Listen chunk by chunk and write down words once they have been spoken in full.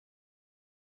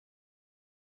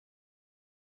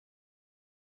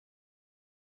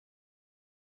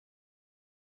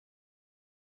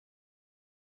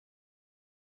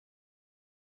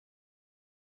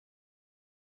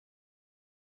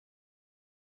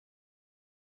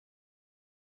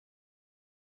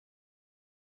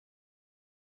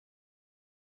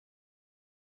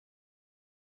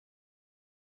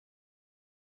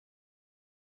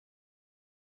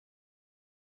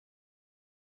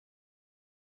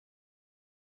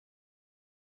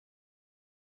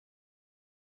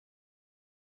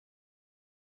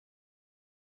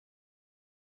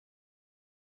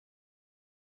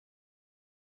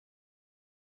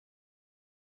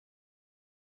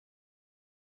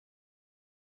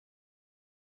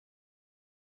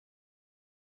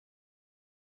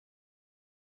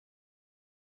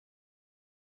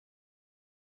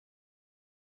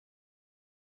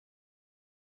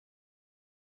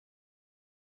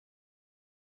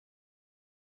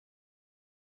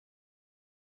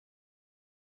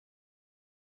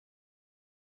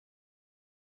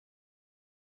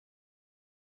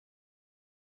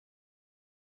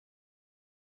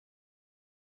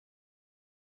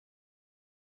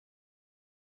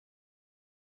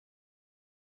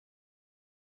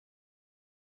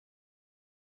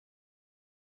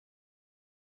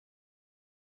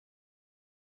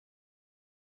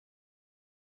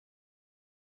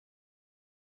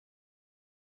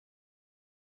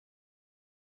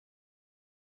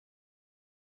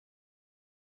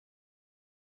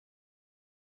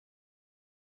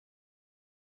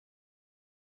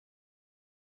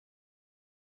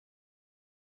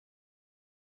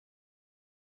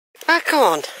Back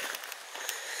on.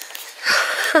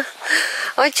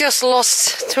 I just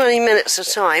lost 20 minutes of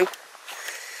time.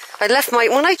 I left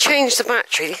when I changed the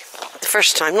battery the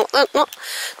first time, not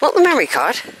the memory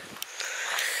card.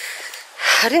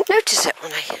 I didn't notice it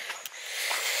when I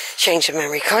changed the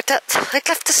memory card that I'd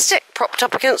left the stick propped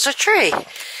up against a tree.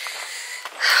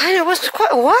 And it was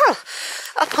quite a while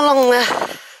up along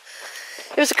the...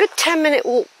 It was a good 10-minute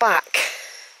walk back.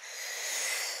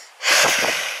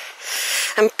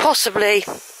 And possibly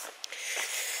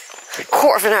a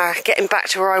quarter of an hour getting back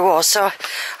to where I was. So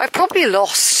I probably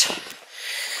lost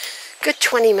a good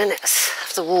 20 minutes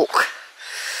of the walk.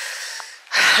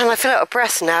 And I feel out of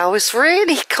breath now. It was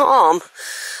really calm.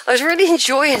 I was really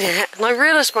enjoying it. And I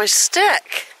realised my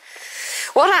stick.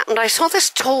 What happened, I saw this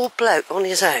tall bloke on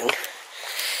his own.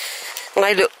 And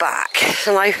I looked back.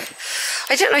 And I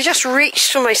just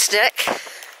reached for my stick.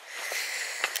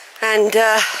 And,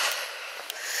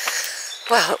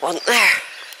 well, it wasn't there.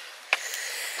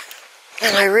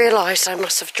 And I realised I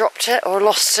must have dropped it or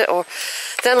lost it, or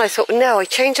then I thought, no, I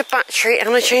changed the battery and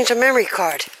I changed the memory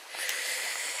card.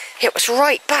 It was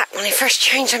right back when I first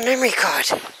changed the memory card.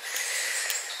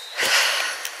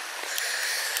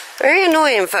 Very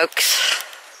annoying, folks.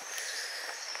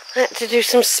 I had to do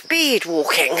some speed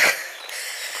walking,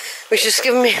 which is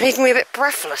making me a bit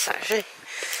breathless, actually.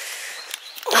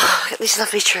 Oh, look at these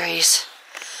lovely trees.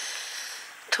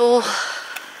 Tall.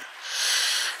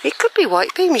 It could be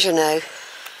white beams, you know.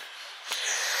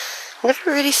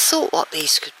 Never really thought what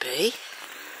these could be.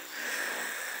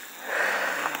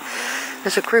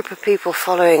 There's a group of people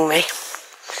following me.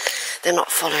 They're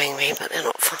not following me, but they're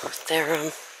not far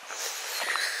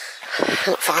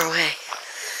away.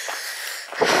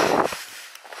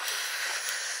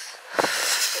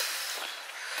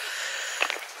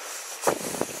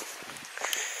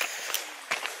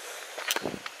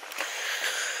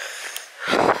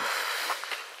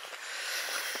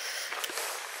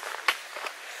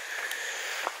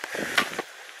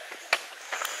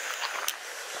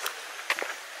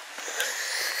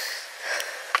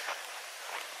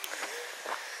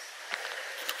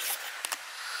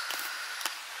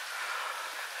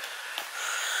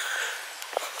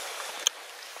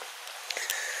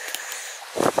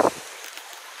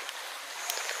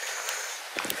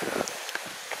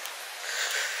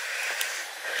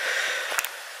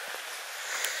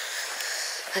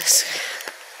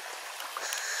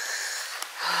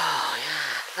 Oh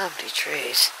yeah, lovely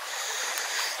trees.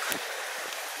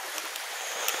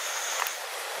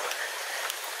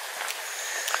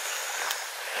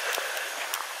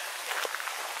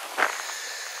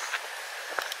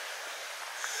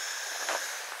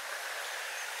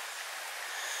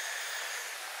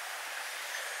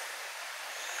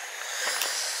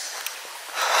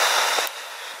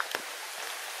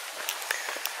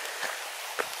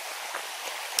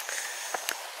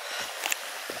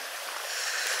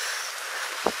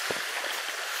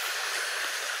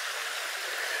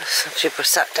 Some people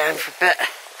sat down for a bit.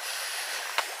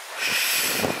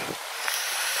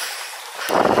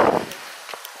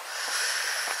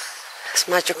 It's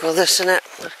magical, this, isn't it?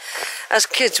 As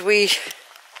kids, we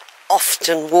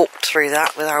often walked through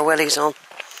that with our wellies on.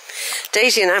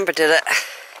 Daisy and Amber did it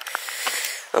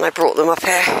when I brought them up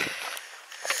here.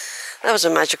 That was a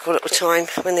magical little time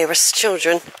when they were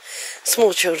children,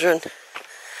 small children.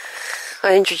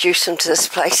 I introduced them to this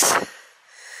place.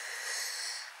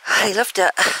 They loved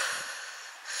it.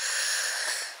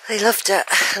 They loved it,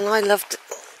 and I loved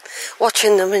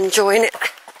watching them, enjoying it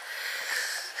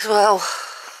as well.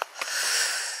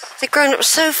 They've grown up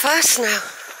so fast now.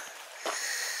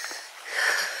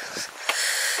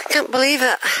 Can't believe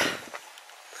it.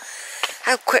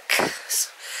 How quick.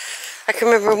 I can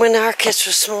remember when our kids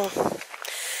were small.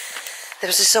 There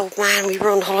was this old man, we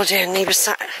were on holiday and he was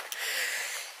sat,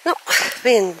 not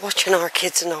being watching our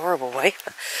kids in a horrible way,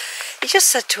 but he just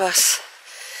said to us,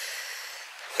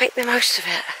 make the most of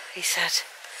it, he said,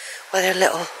 while they're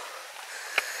little.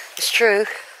 It's true.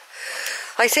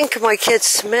 I think of my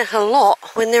kids a lot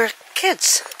when they were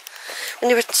kids, when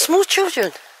they were small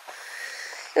children.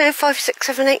 You know, 5, 6,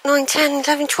 7, 8, 9, 10,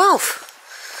 11, 12.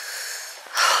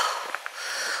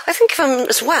 I think of them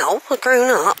as well, grown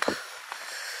up.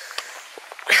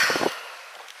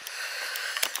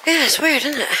 Yeah, it's weird,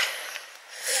 isn't it?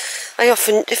 I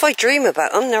often, if I dream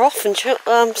about them, they're often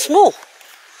small.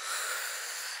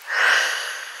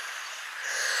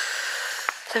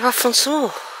 They're often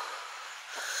small.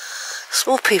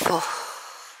 Small people.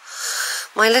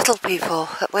 My little people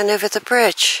that went over the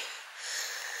bridge.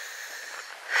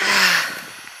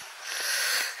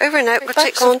 Over and out, we'll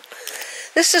take on.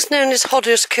 This is known as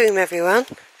Hodders, Combe, everyone.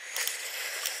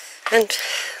 And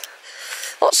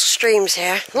a lot lots of streams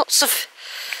here, lots of,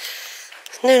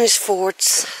 known as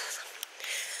fords.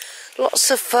 Lots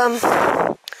of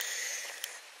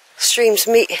streams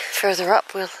meet further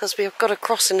up, as we've got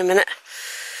across in a minute.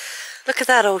 Look at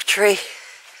that old tree.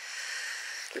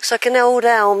 Looks like an old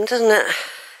elm, doesn't it?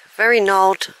 Very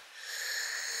gnarled.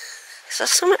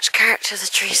 There's so much character the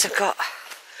trees have got.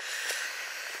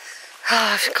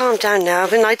 Oh, I've calmed down now.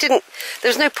 I mean,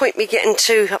 there's no point me getting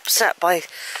too upset by,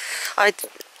 I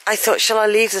thought, shall I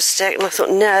leave the stick? And I thought,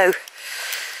 no. It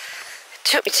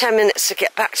took me 10 minutes to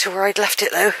get back to where I'd left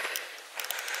it though.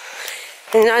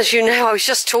 And as you know, I was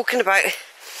just talking about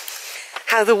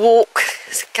how the walk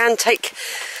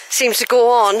seems to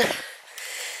go on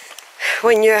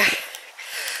when you're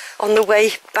on the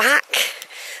way back.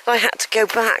 I had to go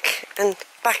back and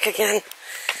back again.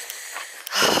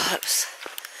 Oh, it was...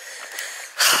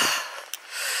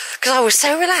 Because I was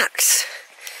so relaxed.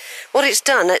 What it's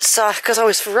done, it's because I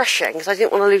was rushing, because I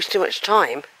didn't want to lose too much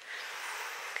time.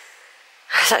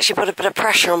 It's actually put a bit of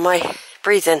pressure on my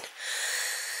breathing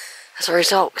as a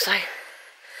result, because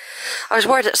I was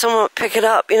worried that someone would pick it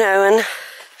up, you know, and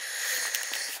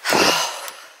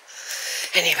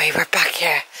anyway, we're back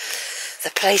here, the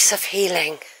place of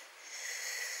healing.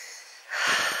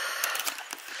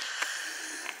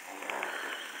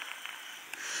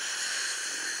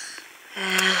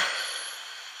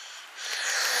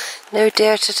 No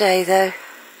deer today though.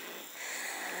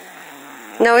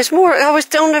 No, I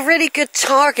was on a really good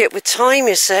target with time,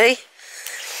 you see.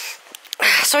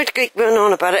 Sorry to keep going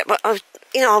on about it, but I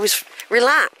was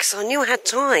relaxed. I knew I had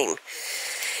time.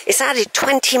 It's added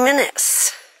 20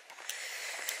 minutes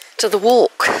to the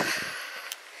walk.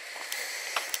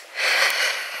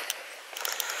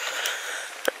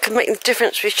 That could make the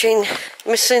difference between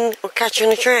missing or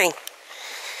catching a train.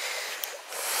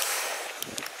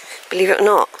 Believe it or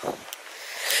not.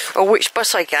 Or which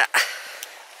bus I get.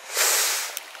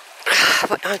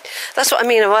 But that's what I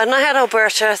mean. When I had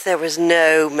Alberta, there was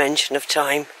no mention of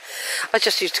time. I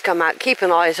just used to come out, keep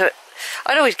an eye on it.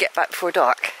 I'd always get back before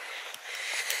dark.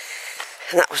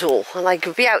 And that was all. And I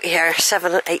could be out here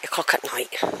 7 and 8 o'clock at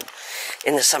night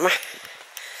in the summer.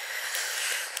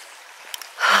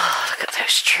 Oh, look at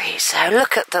those trees though.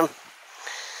 Look at them.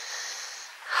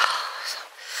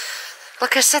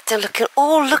 Like I said, they're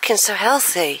all looking so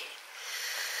healthy.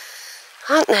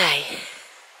 Aren't they?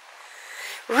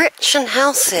 Rich and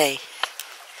healthy.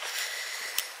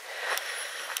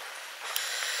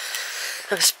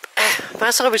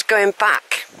 As I was going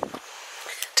back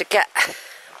to get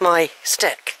my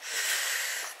stick,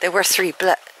 there were 3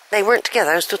 they weren't together.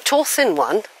 There was the tall thin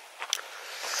one.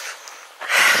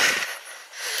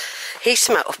 He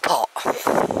smelt of pot.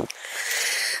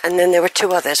 And then there were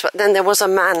 2 others, but then there was a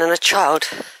man and a child.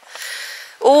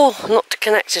 All not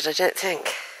connected, I don't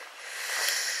think.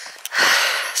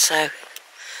 So, it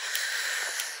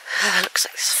looks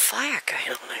like there's fire going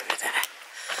on over there.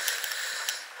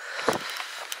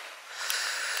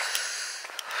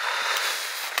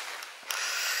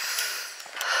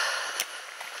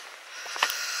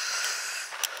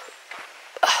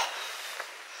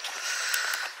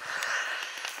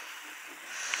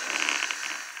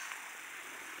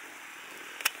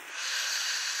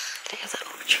 Look at that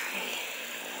old tree.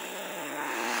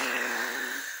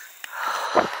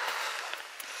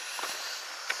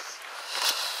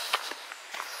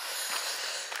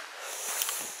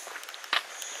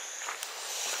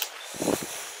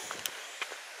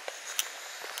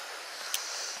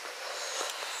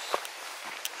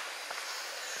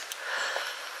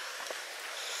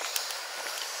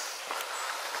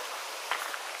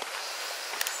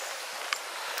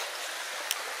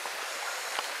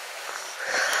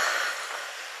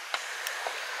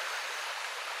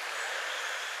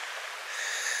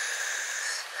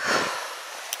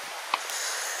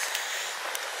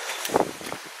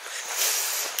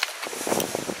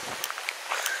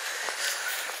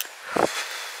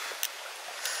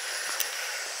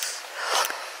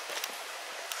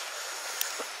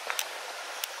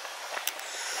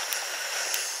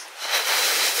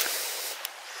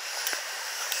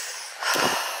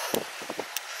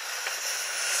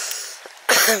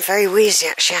 I'm very wheezy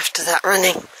actually after that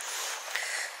running.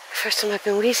 First time I've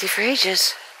been wheezy for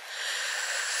ages.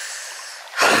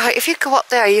 If you go up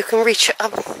there, you can reach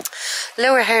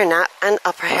Lower Hairnap and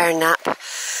Upper Hairnap.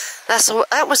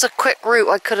 That was a quick route.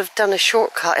 I could have done a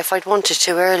shortcut if I'd wanted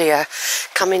to earlier,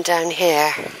 coming down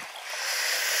here.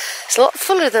 It's a lot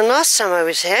fuller than last time I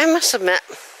was here, I must admit.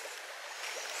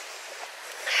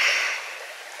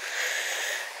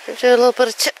 I'll do a little bit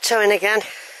of tiptoeing again.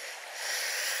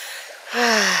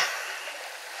 Oh,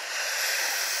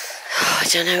 I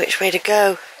don't know which way to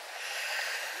go.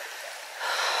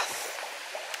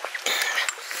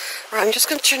 Right, I'm just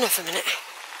going to turn off a minute.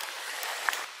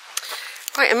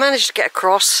 Right, I managed to get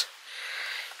across.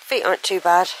 Feet aren't too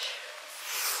bad.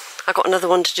 I've got another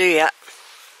one to do yet.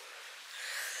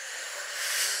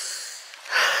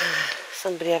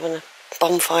 Somebody having a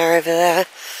bonfire over there.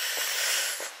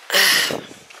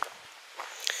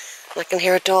 I can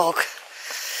hear a dog.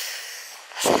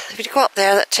 If you go up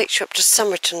there, that takes you up to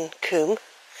Somerton Combe.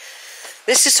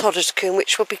 This is Hodders Combe,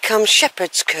 which will become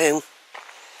Sheherd's Combe.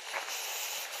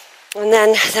 And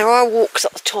then there are walks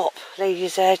at the top,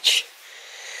 Lady's Edge.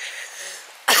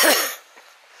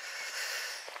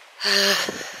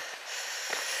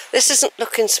 This isn't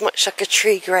looking so much like a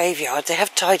tree graveyard. They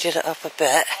have tidied it up a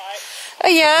bit. Oh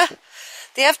yeah,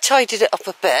 they have tidied it up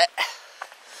a bit.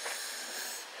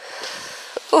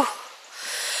 Oh,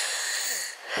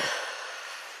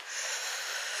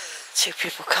 2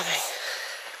 people coming.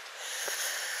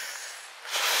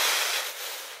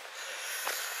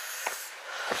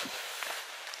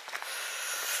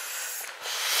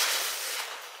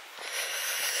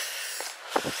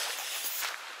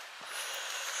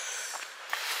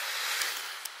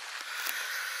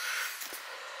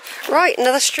 Right,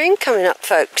 another stream coming up,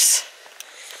 folks.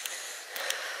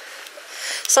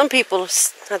 Some people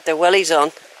had their wellies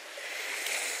on.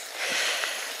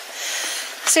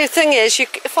 See, the thing is,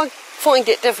 if I find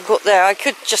it difficult there, I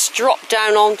could just drop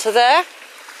down onto there.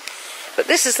 But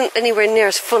this isn't anywhere near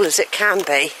as full as it can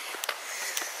be.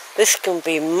 This can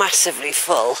be massively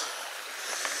full.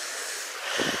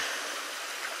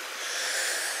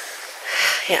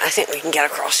 Yeah, I think we can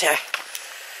get across here.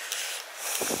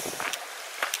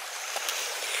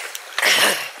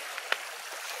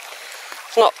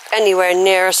 It's not anywhere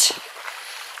near as...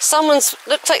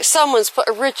 looks like someone's put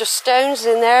a ridge of stones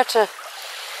in there to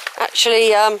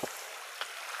actually...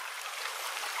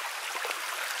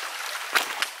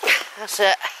 that's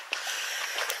it.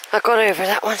 I got over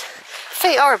that one.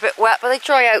 Feet are a bit wet, but they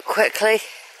dry out quickly.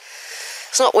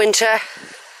 It's not winter.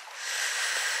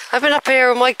 I've been up here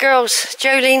with my girls,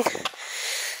 Jolene,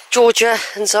 Georgia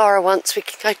and Zara once.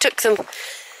 I took them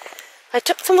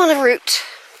on a route.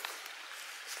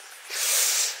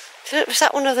 Was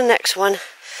that one or the next one?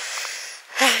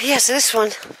 Yes, this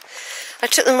one. I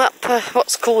took them up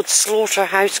what's called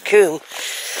Slaughterhouse Combe.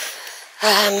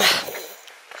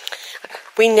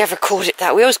 We never called it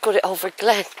that. We always called it Over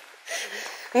Glen.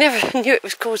 Never knew it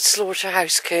was called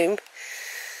Slaughterhouse Combe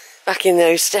back in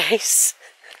those days.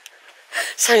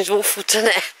 Sounds awful, doesn't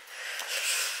it?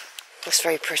 It's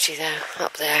very pretty though,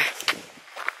 up there.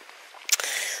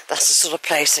 That's the sort of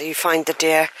place that you find the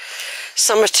deer.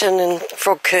 Somerton and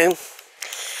Frogcombe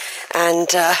and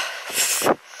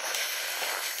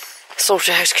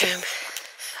Slaughterhouse Combe.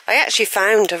 I actually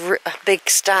found a big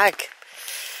stag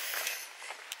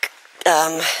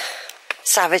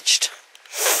savaged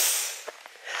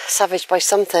by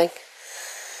something.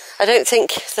 I don't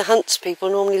think the hunts people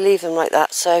normally leave them like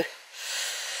that, so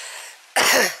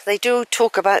they do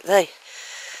talk about the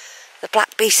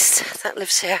black beast that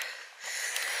lives here,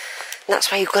 and that's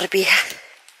why you've got to be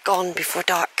gone before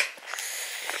dark.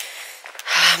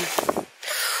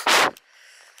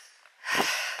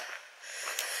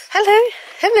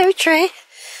 Hello tree.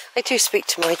 I do speak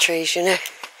to my trees, you know.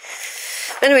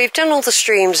 Anyway, we've done all the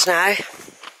streams now.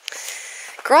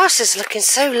 Grass is looking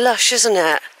so lush, isn't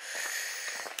it?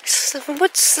 The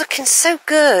wood's looking so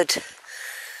good.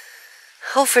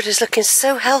 Holford is looking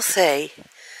so healthy.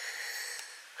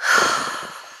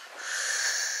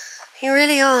 You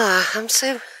really are. I'm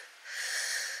so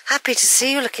happy to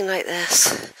see you looking like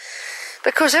this.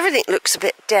 Because everything looks a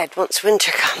bit dead once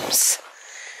winter comes.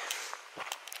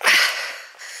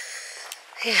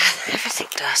 Yeah, everything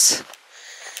does.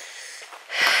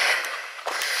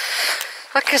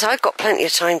 Because I've got plenty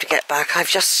of time to get back. I've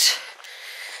just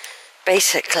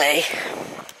basically...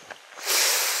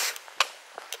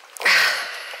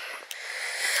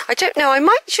 I don't know,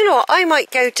 you know what, I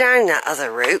might go down that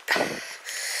other route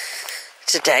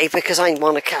today because I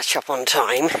want to catch up on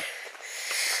time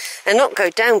and not go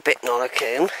down Bicknoller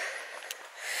Combe.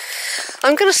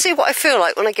 I'm going to see what I feel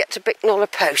like when I get to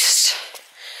Bicknoller Post.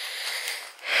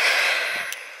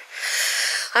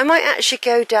 I might actually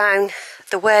go down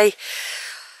the way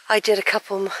I did a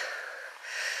couple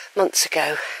months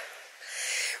ago,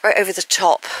 right over the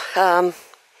top,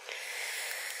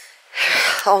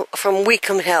 from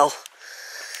Weacombe Hill,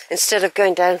 instead of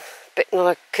going down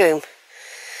Bicknoller Combe.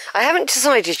 I haven't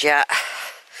decided yet.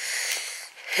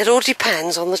 It all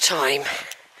depends on the time.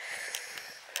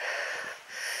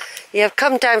 Yeah, I've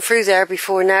come down through there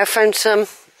before now, found some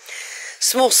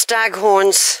small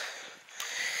staghorns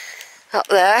up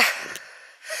there.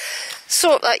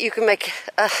 Sort that you can make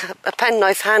a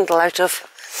penknife handle out of.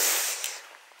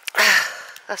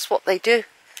 that's what they do.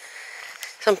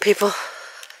 Some people,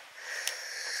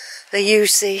 they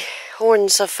use the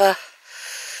horns of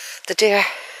the deer.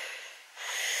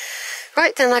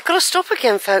 Right then, I've got to stop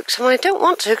again, folks. I mean, I don't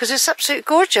want to because it's absolutely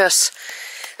gorgeous.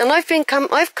 And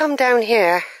I've come down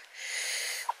here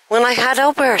when I had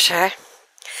Alberta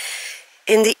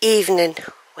in the evening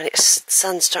when the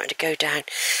sun's starting to go down,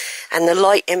 and the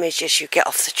light images you get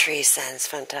off the trees then is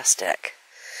fantastic.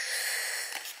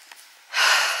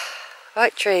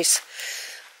 Right, trees.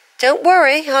 Don't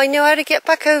worry, I know how to get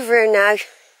back over here now.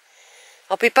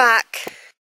 I'll be back.